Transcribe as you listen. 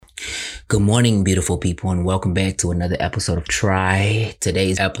Good morning, beautiful people, and welcome back to another episode of Try.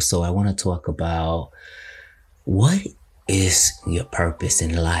 Today's episode, I want to talk about what is your purpose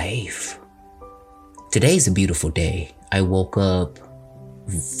in life. Today's a beautiful day. I woke up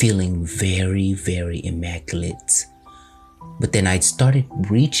feeling very, very immaculate. But then I started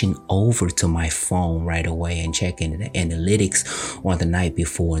reaching over to my phone right away and checking the analytics on the night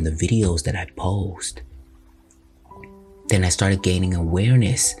before and the videos that I post. Then I started gaining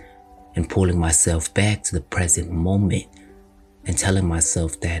awareness and pulling myself back to the present moment and telling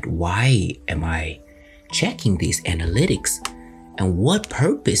myself that why am I checking these analytics and what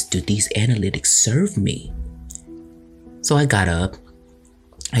purpose do these analytics serve me? So I got up,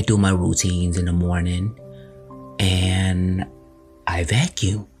 I do my routines in the morning, and I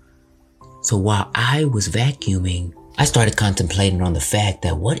vacuum. So while I was vacuuming, I started contemplating on the fact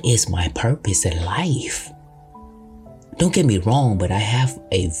that what is my purpose in life? Don't get me wrong, but I have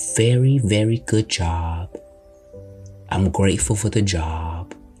a very, very good job. I'm grateful for the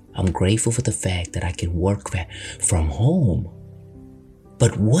job. I'm grateful for the fact that I can work from home.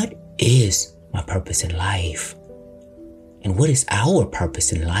 But what is my purpose in life? And what is our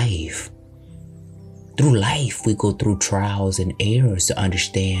purpose in life? Through life, we go through trials and errors to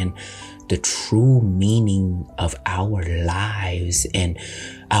understand the true meaning of our lives and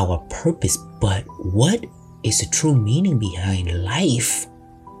our purpose. But what is the true meaning behind life?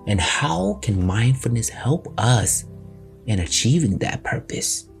 And how can mindfulness help us in achieving that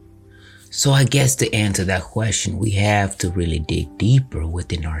purpose? So I guess to answer that question, we have to really dig deeper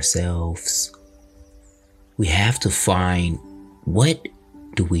within ourselves. We have to find what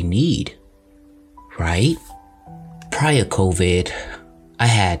do we need, right? Prior COVID, I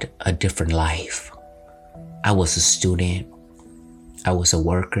had a different life. I was a student, I was a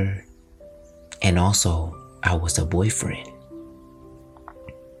worker, and also I was a boyfriend.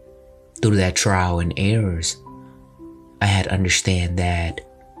 Through that trial and errors, I had to understand that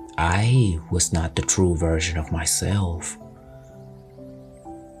I was not the true version of myself.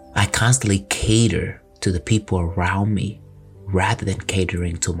 I constantly cater to the people around me rather than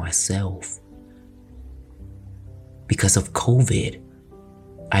catering to myself. Because of COVID,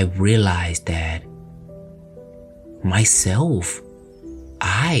 I realized that myself,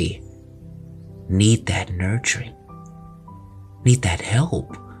 I need that nurturing, need that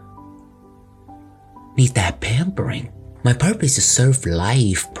help, need that pampering. My purpose to serve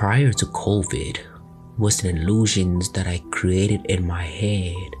life prior to COVID was the illusions that I created in my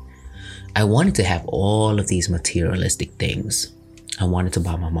head. I wanted to have all of these materialistic things. I wanted to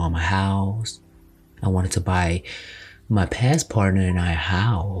buy my mom a house. I wanted to buy my past partner and I a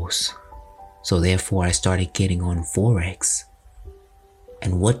house. So therefore I started getting on Forex.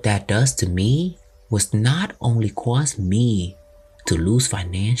 And what that does to me was not only cause me to lose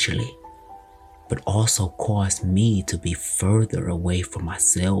financially, but also caused me to be further away from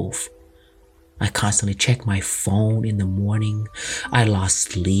myself. I constantly checked my phone in the morning. I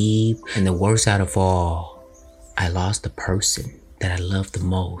lost sleep. And the worst out of all, I lost the person that I loved the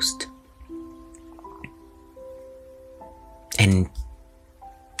most. And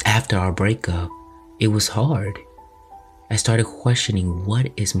after our breakup, it was hard. I started questioning what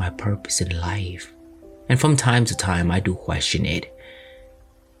is my purpose in life. And from time to time, I do question it.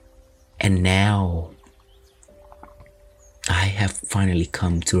 And now, I have finally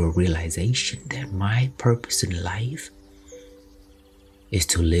come to a realization that my purpose in life is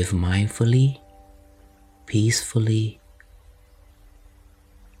to live mindfully, peacefully,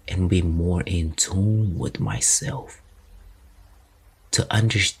 and be more in tune with myself. To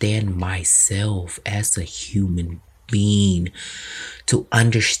understand myself as a human being, to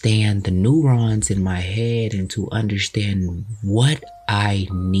understand the neurons in my head and to understand what I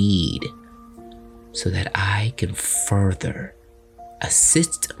need so that I can further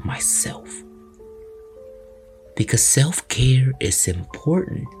assist myself. Because self-care is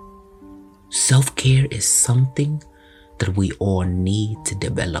important. Self-care is something that we all need to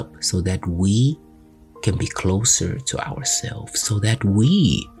develop so that we can be closer to ourselves, so that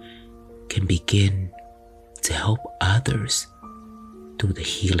we can begin to help others through the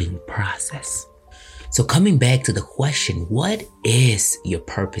healing process. So coming back to the question, what is your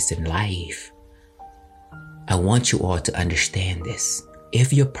purpose in life? I want you all to understand this.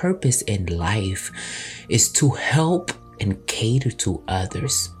 If your purpose in life is to help and cater to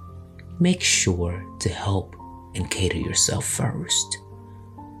others, make sure to help and cater yourself first.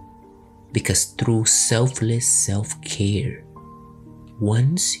 Because through selfless self-care,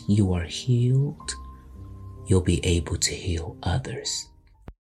 once you are healed, you'll be able to heal others.